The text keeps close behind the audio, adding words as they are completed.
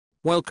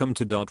Welcome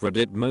to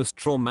Reddit most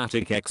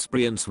traumatic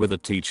experience with a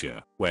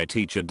teacher, where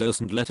teacher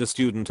doesn't let a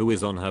student who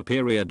is on her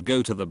period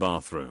go to the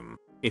bathroom.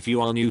 If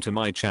you are new to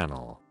my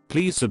channel,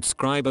 please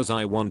subscribe as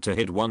I want to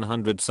hit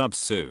 100 subs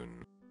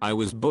soon. I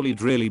was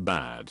bullied really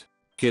bad.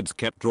 Kids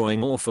kept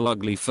drawing awful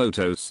ugly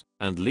photos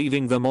and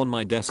leaving them on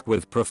my desk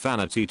with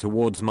profanity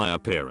towards my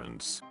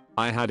appearance.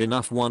 I had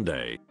enough one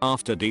day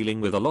after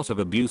dealing with a lot of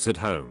abuse at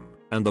home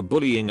and the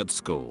bullying at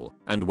school,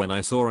 and when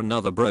I saw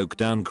another broke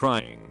down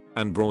crying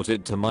and brought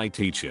it to my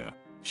teacher.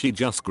 She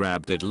just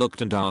grabbed it,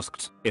 looked and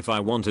asked if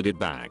I wanted it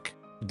back.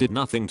 Did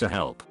nothing to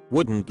help,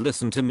 wouldn't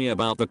listen to me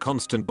about the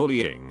constant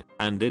bullying,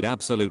 and did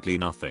absolutely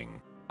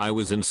nothing. I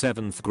was in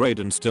 7th grade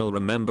and still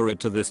remember it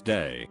to this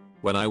day.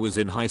 When I was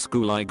in high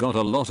school I got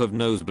a lot of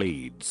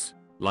nosebleeds.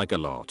 Like a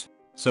lot.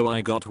 So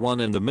I got one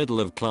in the middle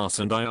of class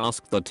and I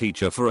asked the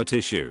teacher for a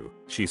tissue.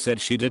 She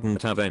said she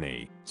didn't have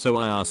any, so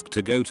I asked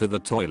to go to the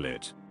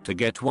toilet to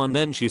get one,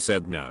 then she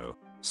said no.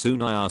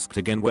 Soon I asked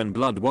again when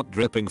blood was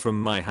dripping from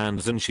my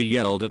hands and she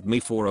yelled at me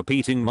for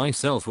repeating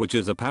myself, which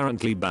is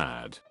apparently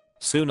bad.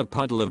 Soon a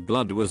puddle of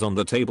blood was on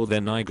the table,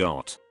 then I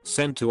got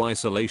sent to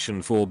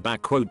isolation for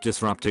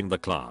 "disrupting the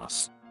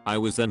class." I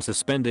was then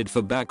suspended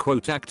for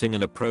 "acting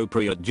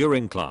inappropriate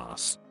during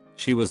class."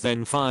 She was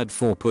then fired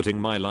for putting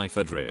my life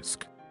at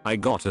risk. I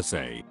gotta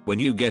say, when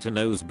you get a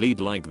nosebleed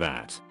like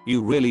that,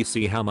 you really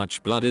see how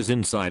much blood is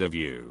inside of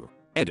you.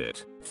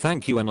 Edit.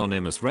 Thank you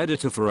anonymous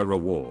redditor for a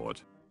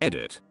reward.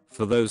 Edit.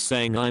 For those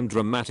saying I'm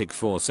dramatic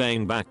for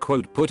saying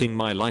 "putting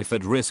my life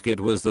at risk," it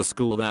was the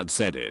school that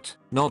said it,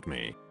 not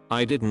me.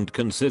 I didn't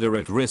consider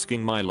it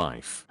risking my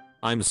life.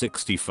 I'm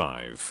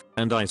 65,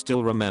 and I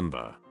still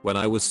remember when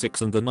I was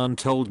 6 and the nun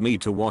told me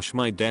to wash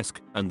my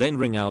desk and then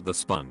wring out the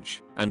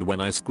sponge, and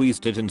when I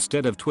squeezed it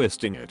instead of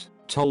twisting it,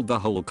 told the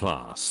whole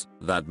class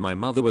that my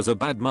mother was a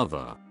bad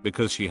mother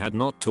because she had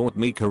not taught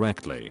me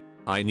correctly.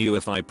 I knew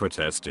if I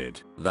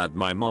protested that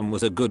my mom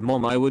was a good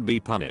mom I would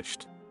be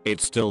punished. It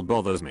still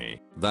bothers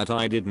me that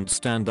I didn't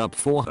stand up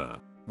for her.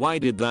 Why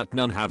did that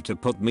nun have to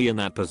put me in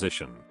that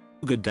position?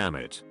 God damn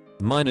it.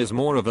 Mine is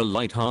more of a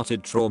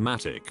light-hearted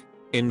traumatic.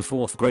 In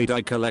 4th grade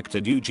I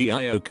collected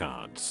Yu-Gi-Oh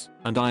cards,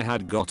 and I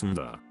had gotten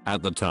the,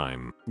 at the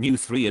time, new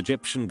 3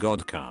 Egyptian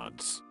god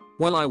cards.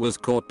 Well, I was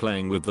caught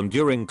playing with them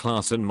during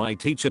class and my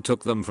teacher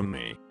took them from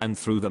me and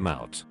threw them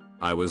out.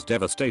 I was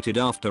devastated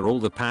after all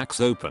the packs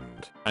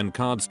opened and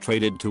cards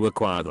traded to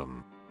acquire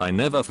them. I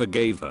never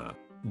forgave her.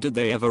 Did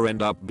they ever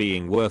end up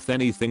being worth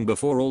anything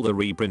before all the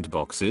reprint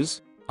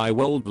boxes? I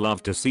would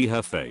love to see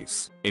her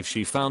face if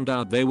she found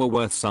out they were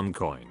worth some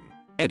coin.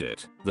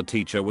 Edit. The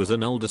teacher was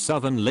an older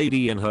southern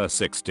lady in her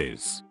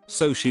 60s,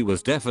 so she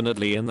was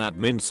definitely in that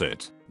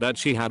mindset that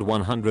she had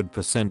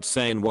 100%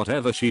 say in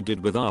whatever she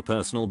did with our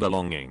personal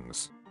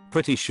belongings.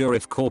 Pretty sure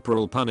if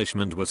corporal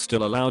punishment was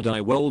still allowed I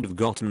would have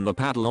gotten the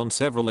paddle on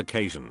several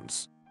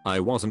occasions. I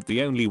wasn't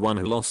the only one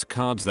who lost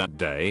cards that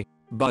day.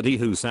 Buddy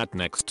who sat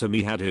next to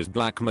me had his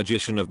Black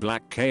Magician of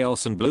Black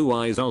Chaos and Blue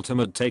Eyes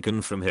Ultimate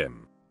taken from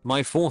him.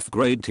 My 4th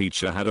grade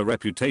teacher had a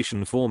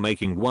reputation for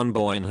making one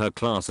boy in her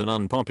class an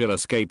unpopular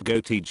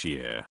scapegoat each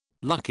year.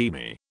 Lucky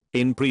me.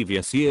 In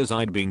previous years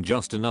I'd been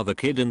just another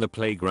kid in the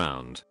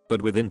playground,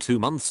 but within 2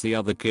 months the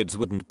other kids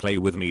wouldn't play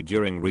with me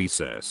during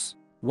recess.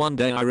 One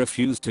day I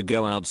refused to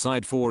go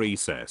outside for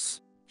recess.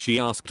 She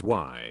asked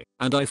why,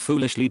 and I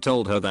foolishly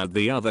told her that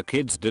the other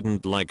kids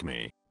didn't like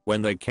me.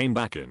 When they came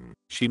back in,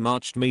 she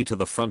marched me to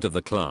the front of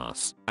the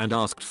class and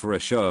asked for a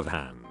show of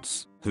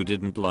hands who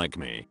didn't like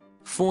me.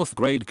 4th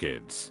grade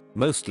kids,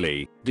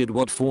 mostly, did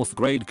what 4th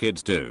grade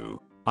kids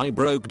do. I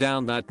broke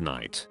down that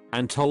night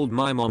and told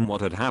my mom what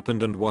had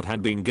happened and what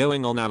had been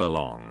going on all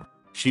along.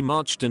 She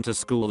marched into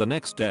school the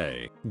next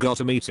day,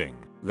 got a meeting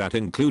that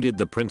included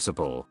the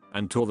principal,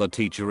 and tore the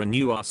teacher a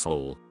new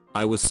asshole.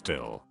 I was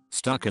still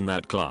stuck in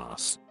that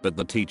class, but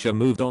the teacher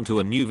moved on to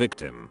a new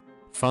victim.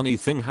 Funny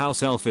thing how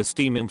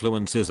self-esteem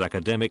influences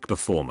academic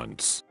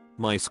performance.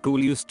 My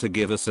school used to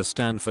give us a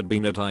Stanford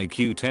Binet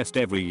IQ test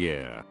every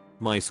year.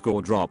 My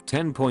score dropped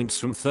 10 points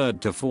from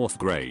 3rd to 4th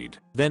grade,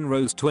 then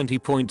rose 20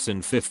 points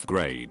in 5th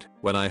grade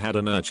when I had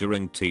a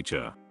nurturing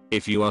teacher.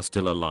 If you are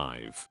still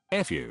alive,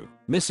 F you,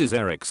 Mrs.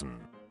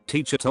 Erickson.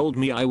 Teacher told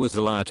me I was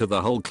a liar to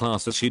the whole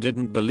class as she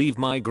didn't believe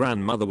my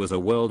grandmother was a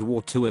World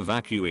War II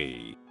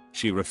evacuee.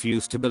 She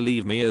refused to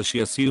believe me as she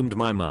assumed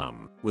my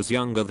mum was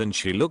younger than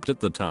she looked at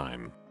the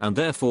time, and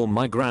therefore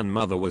my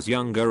grandmother was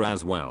younger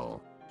as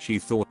well. She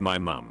thought my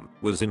mum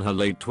was in her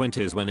late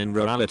 20s when in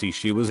reality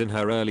she was in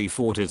her early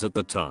 40s at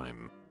the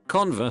time.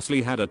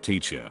 Conversely, had a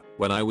teacher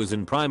when I was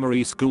in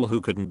primary school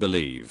who couldn't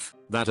believe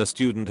that a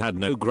student had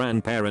no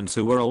grandparents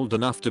who were old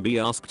enough to be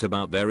asked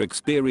about their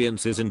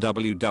experiences in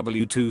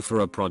WW2 for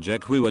a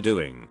project we were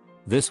doing.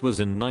 This was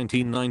in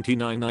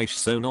 1999ish,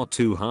 so not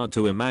too hard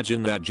to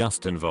imagine that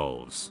just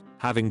involves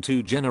having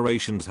 2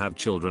 generations have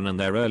children in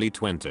their early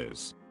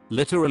 20s.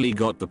 Literally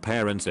got the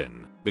parents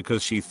in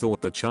because she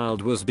thought the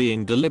child was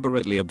being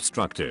deliberately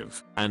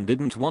obstructive and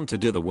didn't want to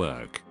do the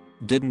work.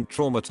 Didn't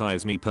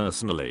traumatize me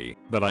personally,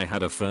 but I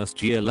had a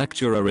first year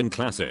lecturer in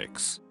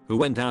classics who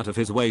went out of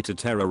his way to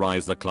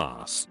terrorize the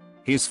class.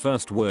 His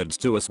first words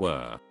to us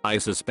were, "I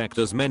suspect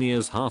as many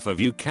as half of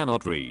you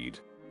cannot read."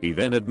 He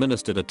then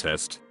administered a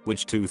test,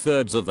 which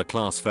 2/3 of the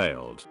class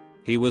failed.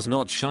 He was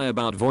not shy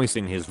about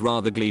voicing his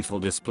rather gleeful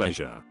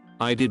displeasure.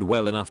 I did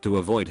well enough to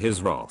avoid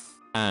his wrath,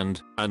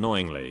 and,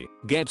 annoyingly,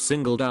 get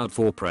singled out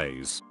for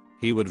praise.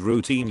 He would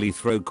routinely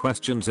throw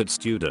questions at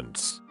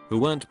students who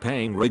weren't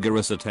paying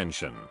rigorous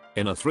attention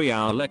in a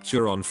 3-hour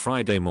lecture on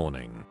Friday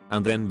morning,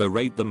 and then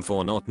berate them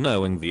for not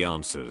knowing the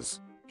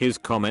answers. His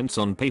comments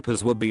on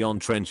papers were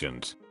beyond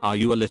trenchant. "Are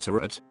you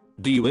illiterate?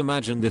 Do you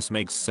imagine this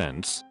makes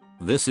sense?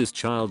 This is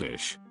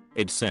childish,"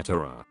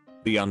 etc.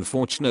 The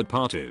unfortunate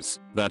part is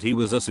that he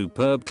was a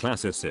superb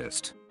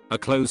classicist. A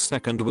close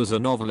second was a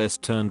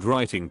novelist turned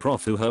writing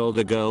prof who hurled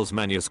a girl's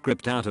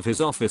manuscript out of his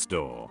office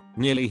door,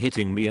 nearly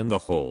hitting me in the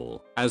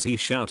hall as he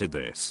shouted,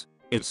 "This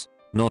is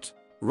not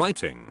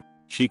writing."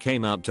 She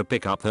came out to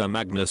pick up her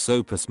magnus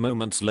opus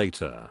moments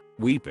later,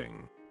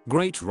 weeping.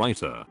 Great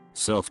writer,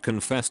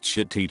 self-confessed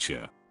shit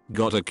teacher.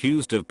 Got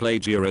accused of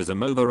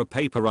plagiarism over a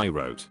paper I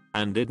wrote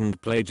and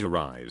didn't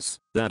plagiarize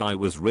that I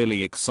was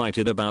really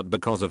excited about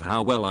because of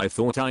how well I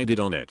thought I did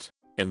on it.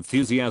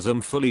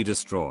 Enthusiasm fully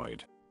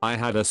destroyed. I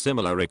had a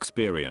similar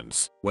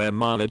experience where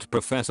my lit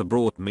professor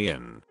brought me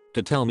in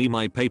to tell me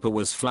my paper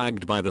was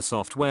flagged by the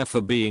software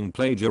for being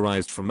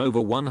plagiarized from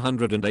over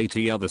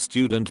 180 other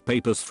student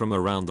papers from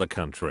around the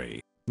country.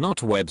 Not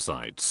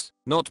websites,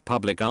 not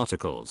public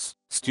articles,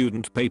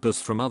 student papers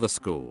from other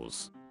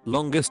schools.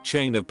 Longest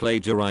chain of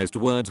plagiarized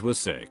words was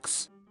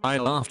 6. I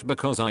laughed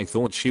because I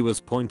thought she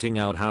was pointing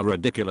out how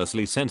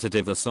ridiculously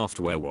sensitive the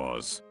software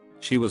was.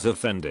 She was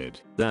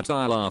offended that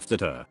I laughed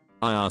at her.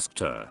 I asked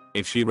her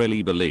if she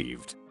really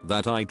believed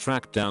that I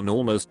tracked down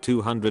almost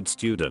 200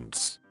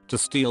 students to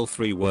steal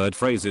 3-word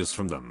phrases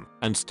from them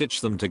and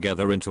stitch them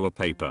together into a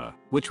paper,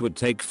 which would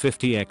take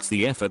 50x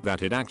the effort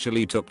that it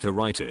actually took to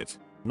write it.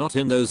 Not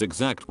in those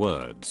exact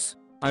words.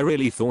 I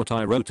really thought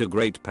I wrote a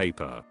great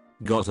paper.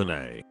 Got an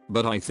A,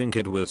 but I think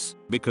it was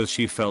because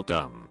she felt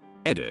dumb.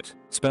 Edit,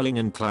 spelling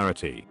and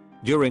clarity.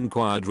 During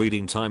quiet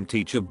reading time,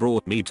 teacher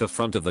brought me to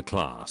front of the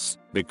class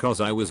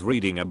because I was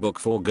reading a book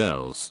for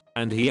girls,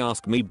 and he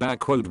asked me back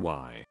quote,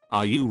 "Why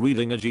are you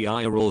reading a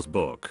G.I. Rawls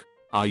book?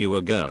 Are you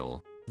a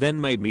girl?" Then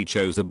made me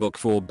choose a book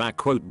for back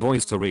quote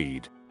boys to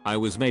read. I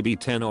was maybe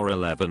 10 or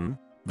 11.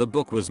 The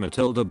book was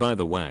Matilda, by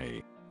the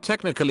way.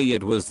 Technically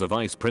it was the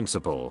vice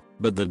principal,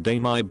 but the day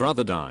my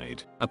brother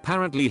died,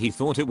 apparently he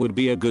thought it would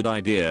be a good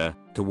idea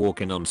to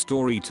walk in on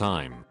story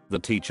time. The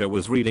teacher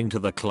was reading to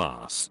the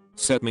class,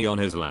 set me on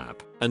his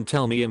lap, and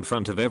tell me in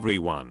front of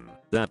everyone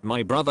that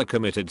my brother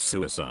committed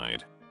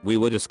suicide. We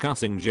were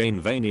discussing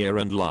Jane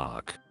Vanier and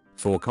Lark.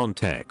 For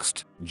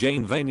context,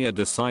 Jane Vanier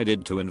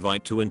decided to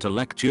invite 2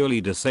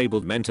 intellectually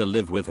disabled men to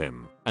live with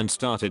him and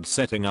started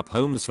setting up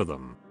homes for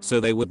them so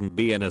they wouldn't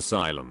be in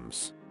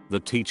asylums. The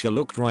teacher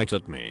looked right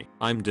at me,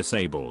 I'm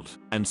disabled,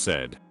 and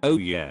said, "Oh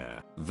yeah,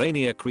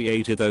 Vanier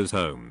created those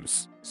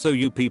homes so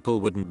you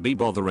people wouldn't be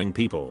bothering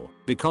people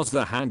because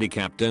the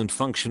handicapped don't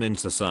function in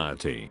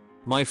society."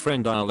 My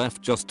friend I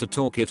left just to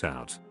talk it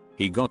out.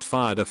 He got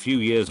fired a few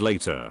years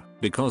later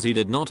because he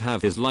did not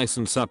have his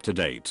license up to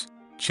date.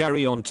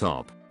 Cherry on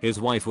top, his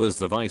wife was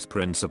the vice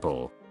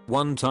principal.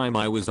 One time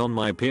I was on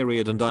my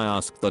period and I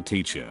asked the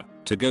teacher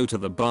to go to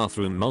the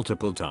bathroom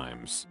multiple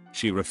times.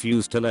 She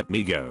refused to let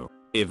me go.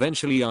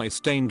 Eventually I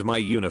stained my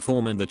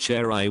uniform in the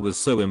chair. I was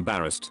so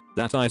embarrassed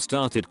that I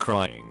started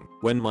crying.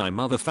 When my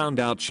mother found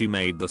out, she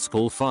made the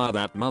school fire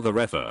that mother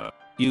effer.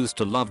 Used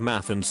to love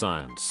math and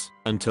science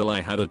until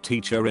I had a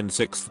teacher in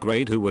 6th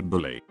grade who would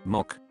bully,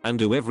 mock, and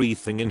do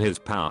everything in his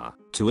power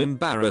to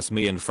embarrass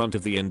me in front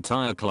of the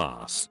entire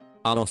class.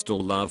 I lost all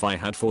love I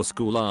had for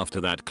school after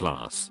that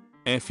class.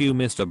 F you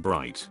Mr.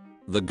 Bright.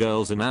 The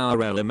girls in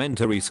our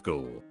elementary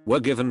school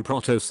were given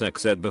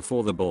proto-sex ed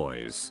before the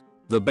boys.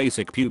 The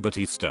basic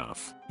puberty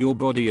stuff. Your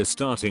body is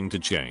starting to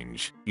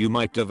change. You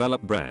might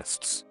develop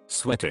breasts,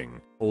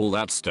 sweating, all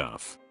that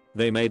stuff.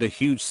 They made a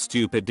huge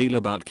stupid deal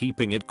about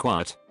keeping it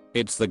quiet.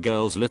 It's the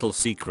girl's little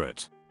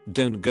secret.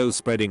 Don't go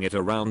spreading it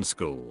around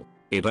school.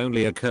 It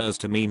only occurs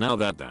to me now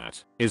that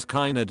that is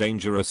kinda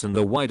dangerous in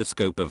the wider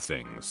scope of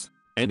things.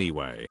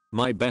 Anyway,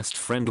 my best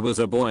friend was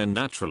a boy and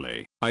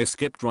naturally, I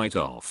skipped right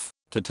off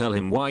to tell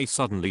him why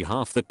suddenly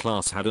half the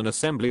class had an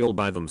assembly all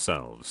by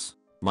themselves.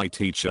 My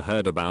teacher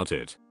heard about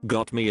it,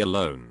 got me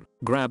alone,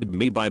 grabbed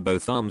me by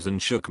both arms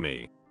and shook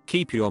me.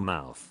 "Keep your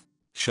mouth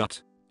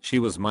shut." She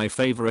was my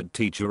favorite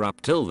teacher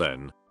up till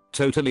then.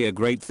 Totally a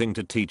great thing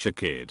to teach a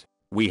kid.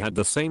 We had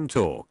the same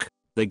talk.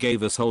 They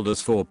gave us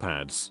holders for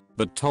pads,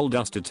 but told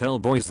us to tell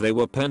boys they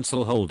were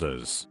pencil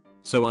holders.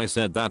 So I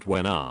said that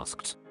when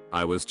asked.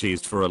 I was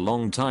teased for a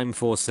long time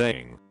for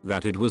saying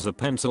that it was a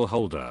pencil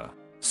holder.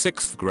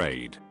 6th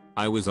grade.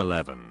 I was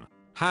 11.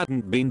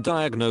 Hadn't been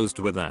diagnosed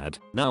with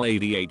now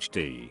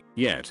ADHD,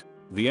 yet.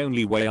 The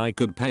only way I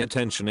could pay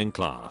attention in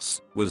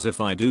class was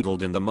if I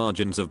doodled in the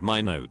margins of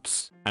my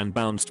notes and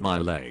bounced my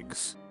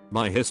legs.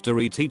 My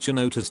history teacher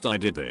noticed I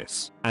did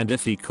this, and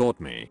if he caught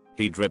me,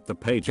 he'd rip the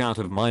page out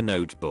of my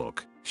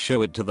notebook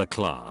show it to the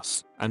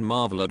class, and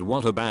marvel at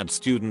what a bad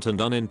student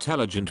and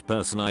unintelligent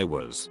person I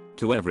was,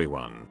 to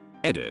everyone.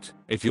 Edit.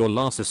 If you're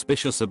less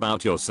suspicious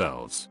about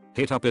yourselves,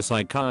 hit up a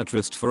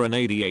psychiatrist for an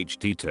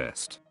ADHD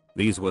test.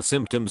 These were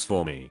symptoms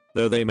for me,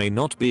 though they may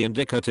not be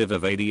indicative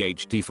of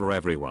ADHD for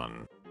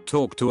everyone.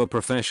 Talk to a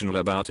professional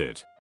about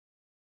it.